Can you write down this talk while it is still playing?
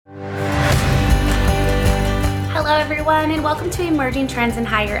everyone, and welcome to Emerging Trends in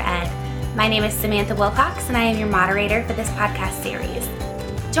Higher Ed. My name is Samantha Wilcox, and I am your moderator for this podcast series.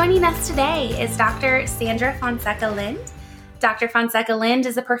 Joining us today is Dr. Sandra Fonseca-Lind. Dr. Fonseca-Lind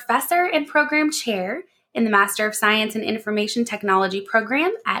is a professor and program chair in the Master of Science in Information Technology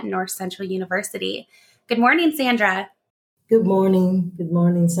program at North Central University. Good morning, Sandra. Good morning. Good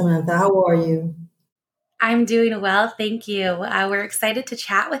morning, Samantha. How are you? I'm doing well, thank you. We're excited to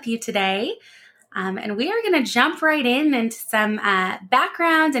chat with you today. And we are going to jump right into some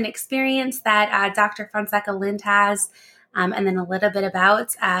background and experience that Dr. Fonseca-Lind has, and then a little bit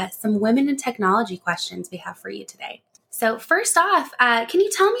about some women in technology questions we have for you today. So first off, can you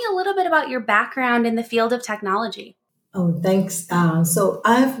tell me a little bit about your background in the field of technology? Oh, thanks. So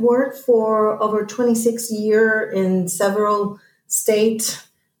I've worked for over 26 years in several state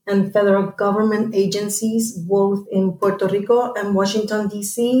and federal government agencies, both in Puerto Rico and Washington,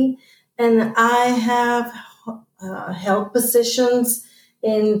 D.C., and I have held positions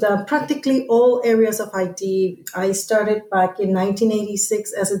in practically all areas of IT. I started back in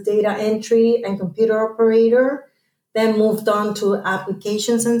 1986 as a data entry and computer operator, then moved on to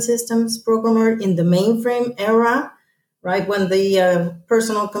applications and systems programmer in the mainframe era, right when the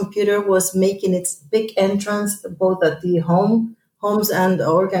personal computer was making its big entrance both at the homes and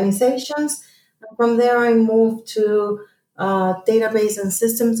organizations. And from there, I moved to database and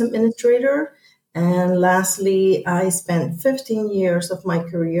systems administrator. And lastly, I spent 15 years of my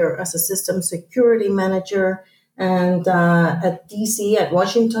career as a system security manager. And at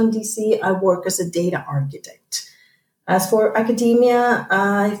Washington, D.C., I work as a data architect. As for academia,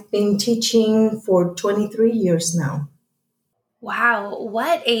 I've been teaching for 23 years now. Wow,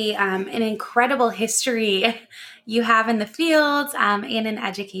 what an incredible history you have in the field and in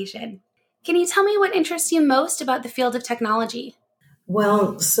education. Can you tell me what interests you most about the field of technology?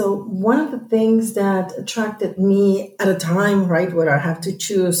 Well, so one of the things that attracted me at a time, right, where I have to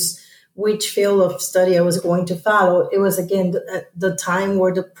choose which field of study I was going to follow, it was, again, the time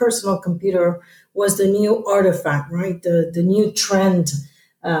where the personal computer was the new artifact, right, the new trend,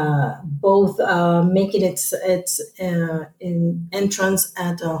 both making its in entrance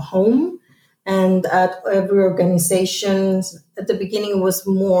at a home and at every organization. At the beginning, it was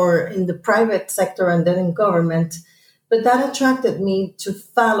more in the private sector and then in government. But that attracted me to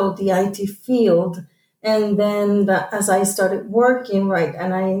follow the IT field. And then as I started working, right,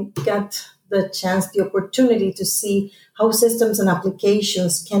 and I got the opportunity to see how systems and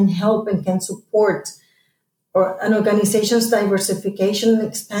applications can help and can support or an organization's diversification and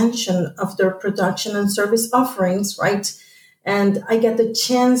expansion of their production and service offerings, right? And I get the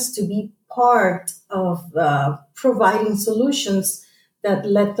chance to be part of providing solutions that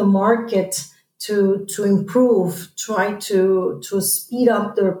let the market to improve, try to speed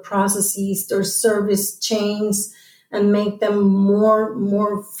up their processes, their service chains, and make them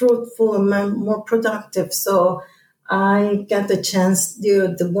more fruitful and more productive. So I got the chance,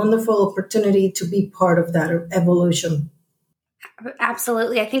 the wonderful opportunity to be part of that evolution.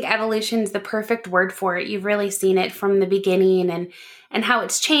 Absolutely. I think evolution is the perfect word for it. You've really seen it from the beginning and how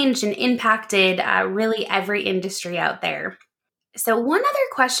it's changed and impacted really every industry out there. So one other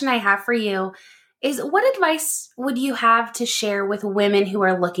question I have for you is, what advice would you have to share with women who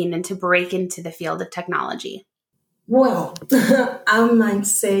are looking to break into the field of technology? Well, I might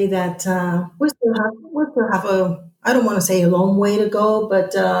say that we still have I don't want to say a long way to go,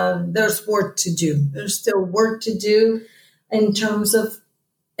 but there's work to do. There's still work to do in terms of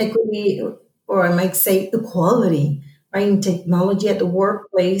equity, or I might say equality, right, in technology at the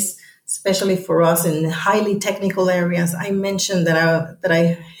workplace, especially for us in highly technical areas. I mentioned that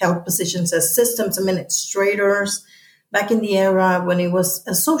I held positions as systems administrators back in the era when it was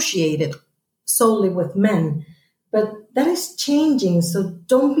associated solely with men. But that is changing, so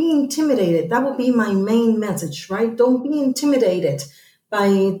don't be intimidated. That will be my main message, right? Don't be intimidated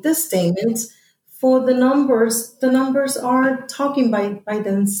by this statement. For the numbers are talking by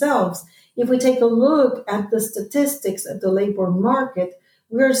themselves. If we take a look at the statistics of the labor market,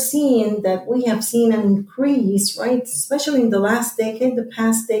 we're seeing that we have seen an increase, right? Especially in the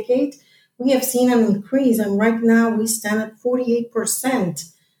past decade, we have seen an increase. And right now we stand at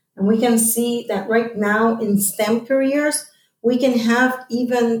 48%. And we can see that right now in STEM careers, we can have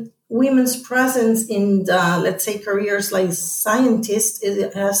even women's presence in, let's say, careers like scientists.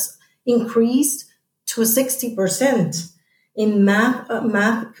 It has increased to 60%. In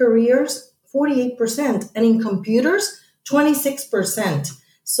math careers, 48%. And in computers, 26%.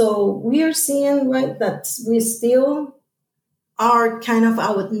 So we are seeing, right, that we still are kind of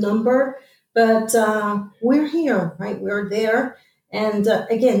outnumbered, but we're here, right? We're there. And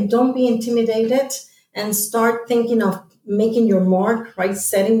again, don't be intimidated. and start thinking of making your mark, right?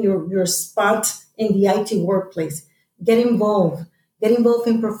 Setting your spot in the IT workplace. Get involved. Get involved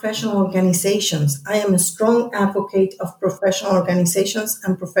in professional organizations. I am a strong advocate of professional organizations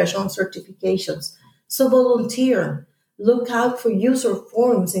and professional certifications. So volunteer. Look out for user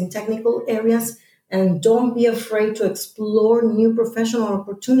forums in technical areas and don't be afraid to explore new professional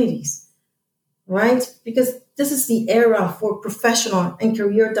opportunities, right? Because this is the era for professional and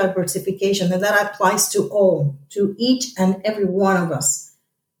career diversification, and that applies to all, to each and every one of us.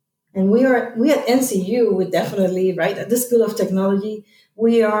 And we at NCU, we definitely, right, at the School of Technology,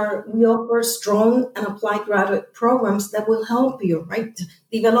 we offer strong and applied graduate programs that will help you, right,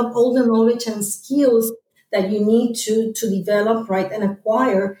 develop all the knowledge and skills that you need to develop, right, and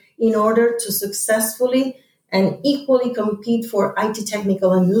acquire in order to successfully and equally compete for IT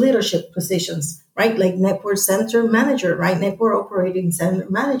technical and leadership positions, right? Like network center manager, right? Network operating center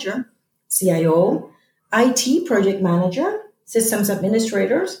manager, CIO, IT project manager, systems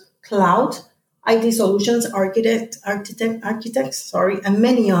administrators, cloud, IT solutions architects, and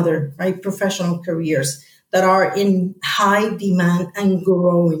many other, right, professional careers that are in high demand and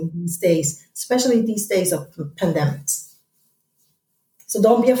growing these days, especially these days of pandemics. So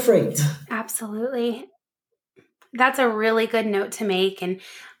don't be afraid. Absolutely. That's a really good note to make. And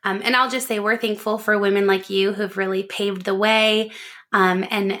I'll just say we're thankful for women like you who've really paved the way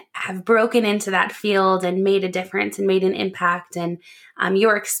and have broken into that field and made a difference and made an impact. And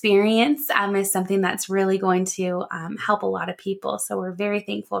your experience is something that's really going to help a lot of people. So we're very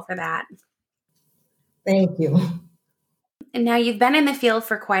thankful for that. Thank you. And now you've been in the field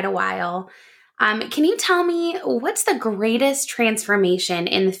for quite a while. Can you tell me what's the greatest transformation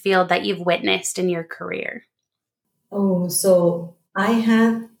in the field that you've witnessed in your career? Oh, so I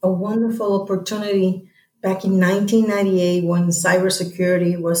had a wonderful opportunity back in 1998 when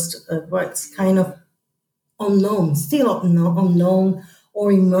cybersecurity was what's kind of unknown, still unknown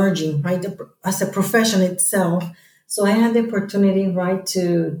or emerging, right, as a profession itself. So I had the opportunity, right,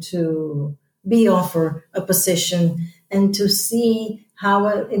 to be offered a position and to see how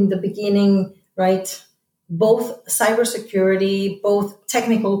in the beginning, right, both cybersecurity, both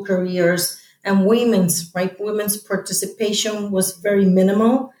technical careers, and women's participation was very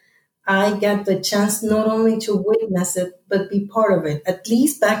minimal. I got the chance not only to witness it, but be part of it, at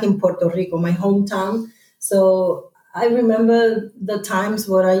least back in Puerto Rico, my hometown. So I remember the times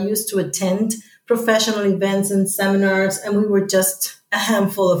where I used to attend professional events and seminars, and we were just a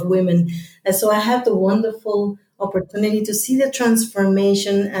handful of women. And so I had the wonderful opportunity to see the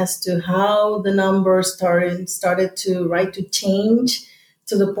transformation as to how the numbers started to change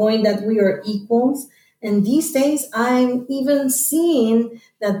to the point that we are equals. And these days, I'm even seeing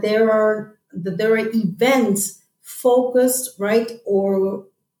that there are events focused, right, or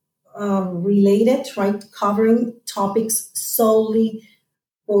related, right, covering topics solely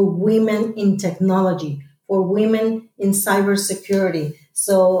for women in technology, for women in cybersecurity.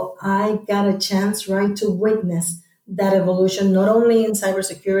 So I got a chance, right, to witness that evolution, not only in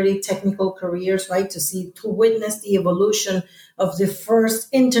cybersecurity, technical careers, right, to witness the evolution of the first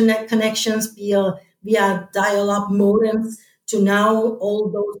internet connections via dial-up modems to now all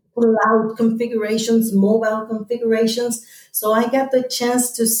those cloud configurations, mobile configurations. So I got the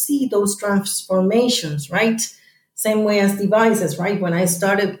chance to see those transformations, right? Same way as devices, right? When I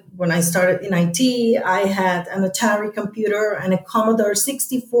started in IT, I had an Atari computer and a Commodore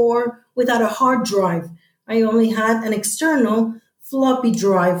 64 without a hard drive. I only had an external floppy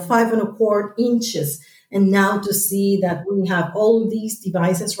drive, 5¼ inches. And now to see that we have all these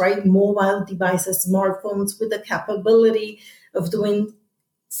devices, right? Mobile devices, smartphones with the capability of doing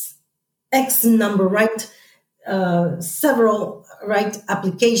X number, right? Several, right,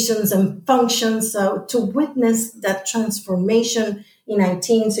 applications and functions. So to witness that transformation in IT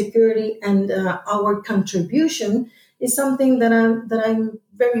and security and our contribution is something that I'm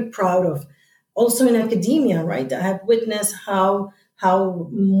very proud of. Also in academia, right? I have witnessed how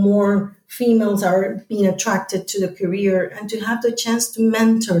more females are being attracted to the career and to have the chance to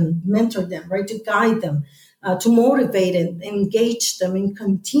mentor them, right? To guide them, to motivate and engage them and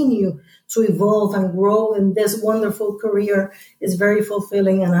continue to evolve and grow in this wonderful career is very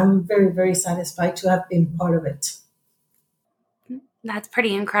fulfilling. And I'm very, very satisfied to have been part of it. That's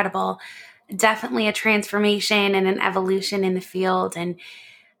pretty incredible. Definitely a transformation and an evolution in the field. And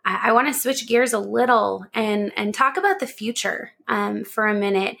I want to switch gears a little and talk about the future for a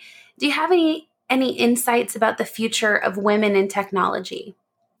minute. Do you have any insights about the future of women in technology?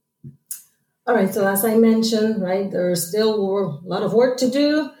 All right. So as I mentioned, right, there's still a lot of work to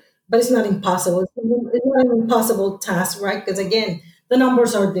do, but it's not impossible. It's not an impossible task, right? Because again, the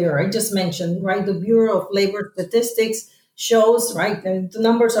numbers are there. I just mentioned, right? The Bureau of Labor Statistics shows, right? And the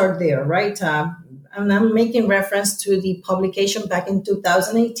numbers are there, right? And I'm making reference to the publication back in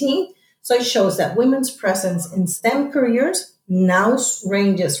 2018. So it shows that women's presence in STEM careers now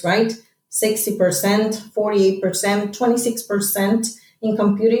ranges, right? 60%, 48%, 26% in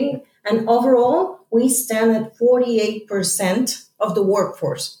computing. And overall, we stand at 48% of the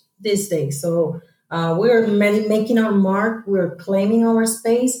workforce these days. So we're making our mark, we're claiming our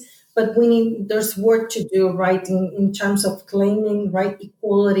space, but there's work to do, right, in terms of claiming, right,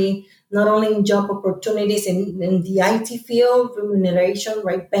 equality, not only in job opportunities in the IT field, remuneration,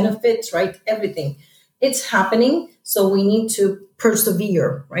 right, benefits, right, everything. It's happening, so we need to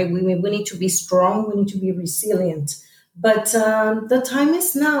persevere, right? We need to be strong, we need to be resilient. But the time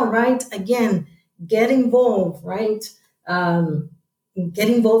is now, right? Again, get involved, right? Get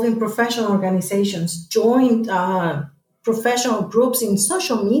involved in professional organizations, join professional groups in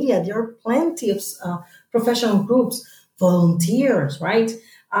social media. There are plenty of professional groups, volunteers, right?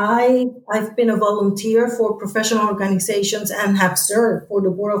 I've been a volunteer for professional organizations and have served for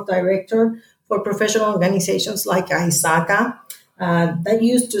the board of director for professional organizations like ISACA, that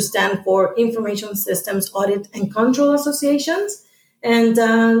used to stand for Information Systems Audit and Control Associations.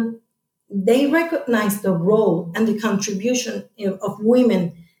 And they recognize the role and the contribution of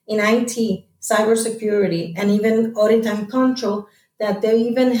women in IT, cybersecurity, and even audit and control, that they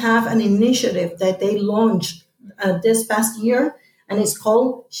even have an initiative that they launched this past year, and it's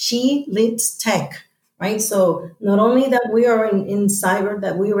called She Leads Tech, right? So not only that we are in cyber,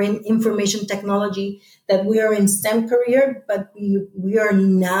 that we are in information technology, that we are in STEM career, but we are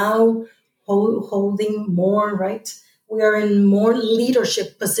now holding more, right? We are in more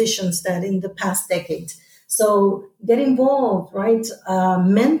leadership positions than in the past decade. So get involved, right?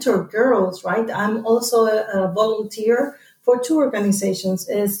 Mentor girls, right? I'm also a volunteer for two organizations,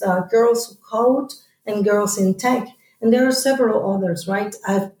 is Girls Who Code and Girls in Tech. And there are several others, right?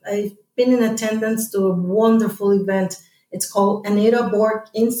 I've been in attendance to a wonderful event. It's called Anita Borg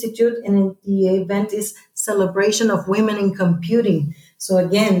Institute, and the event is Celebration of Women in Computing. So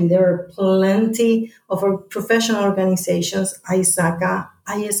again, there are plenty of our professional organizations, ISACA,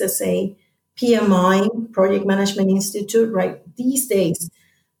 ISSA, PMI, Project Management Institute, right? These days,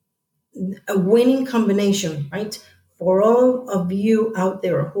 a winning combination, right? For all of you out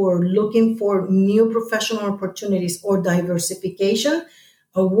there who are looking for new professional opportunities or diversification,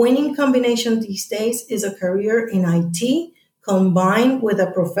 a winning combination these days is a career in IT combined with a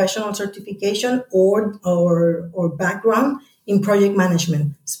professional certification or background in project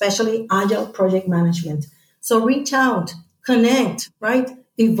management, especially agile project management. So reach out, connect, right?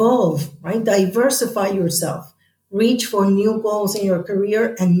 Evolve, right? Diversify yourself. Reach for new goals in your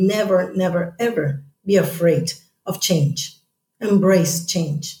career and never, never, ever be afraid of change. Embrace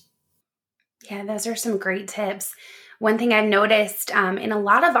change. Yeah, those are some great tips. One thing I've noticed in a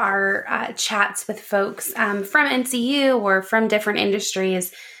lot of our chats with folks from NCU or from different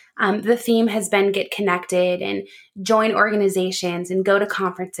industries, the theme has been get connected and join organizations and go to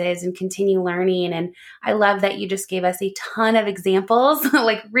conferences and continue learning. And I love that you just gave us a ton of examples,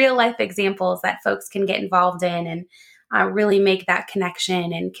 like real life examples that folks can get involved in and really make that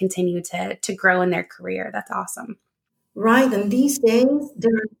connection and continue to grow in their career. That's awesome. Right. And these days,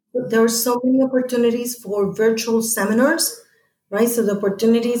 there are so many opportunities for virtual seminars, right? So the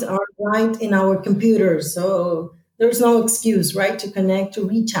opportunities are right in our computers. So there's no excuse, right, to connect, to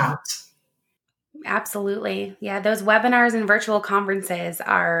reach out. Absolutely. Yeah, those webinars and virtual conferences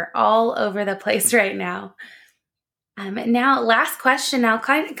are all over the place right now. Now, last question. I'll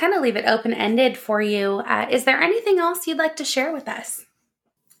kind of leave it open-ended for you. Is there anything else you'd like to share with us?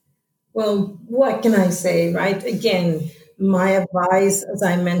 Well, what can I say, right? Again, my advice, as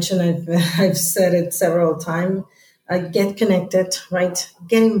I mentioned, I've said it several times, get connected, right?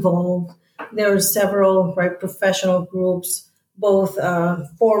 Get involved. There are several, right, professional groups, both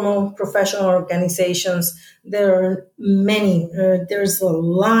formal professional organizations. There are many. There's a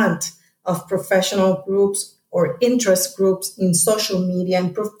lot of professional groups or interest groups in social media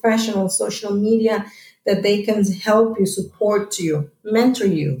and professional social media that they can help you, support you, mentor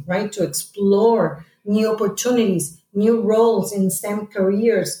you, right, to explore new opportunities, new roles in STEM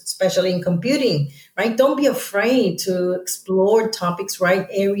careers, especially in computing, right? Don't be afraid to explore topics, right,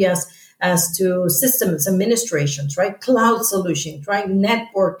 areas as to systems administrations, right, cloud solutions, right,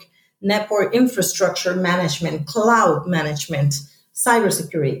 network infrastructure management, cloud management,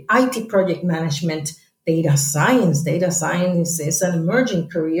 cybersecurity, IT project management, data science. Data science is an emerging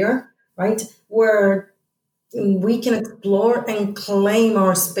career, right, where we can explore and claim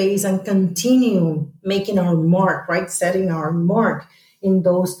our space and continue making our mark, right? Setting our mark in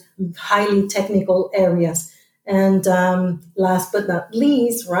those highly technical areas. And last but not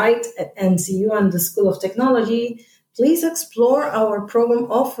least, right, at NCU and the School of Technology, please explore our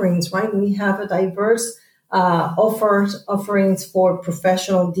program offerings, right? We have a diverse offerings for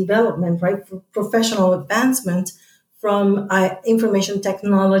professional development, right? For professional advancement from information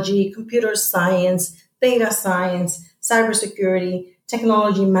technology, computer science, data science, cybersecurity,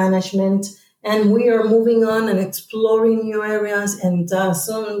 technology management. And we are moving on and exploring new areas. And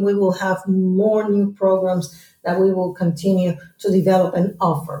soon we will have more new programs that we will continue to develop and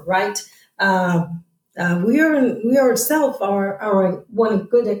offer, right? We ourselves are one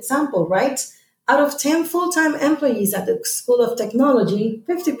good example, right? Out of 10 full-time employees at the School of Technology,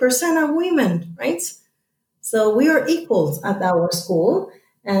 50% are women, right? So we are equals at our school,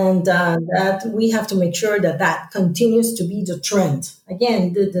 and that we have to make sure that that continues to be the trend.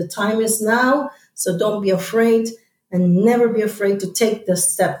 Again, the time is now, so don't be afraid and never be afraid to take the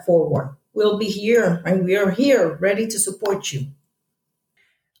step forward. We'll be here, and we are here ready to support you.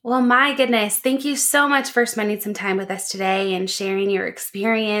 Well, my goodness, thank you so much for spending some time with us today and sharing your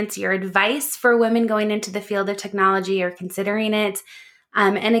experience, your advice for women going into the field of technology or considering it.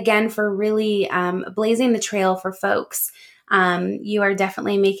 And again, for really blazing the trail for folks. You are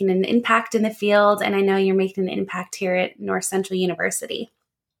definitely making an impact in the field, and I know you're making an impact here at North Central University.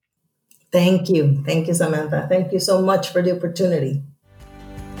 Thank you. Thank you, Samantha. Thank you so much for the opportunity.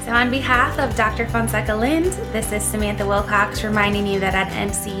 So on behalf of Dr. Fonseca Lind, this is Samantha Wilcox reminding you that at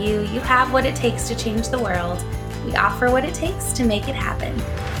NCU, you have what it takes to change the world. We offer what it takes to make it happen.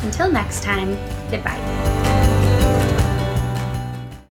 Until next time, goodbye.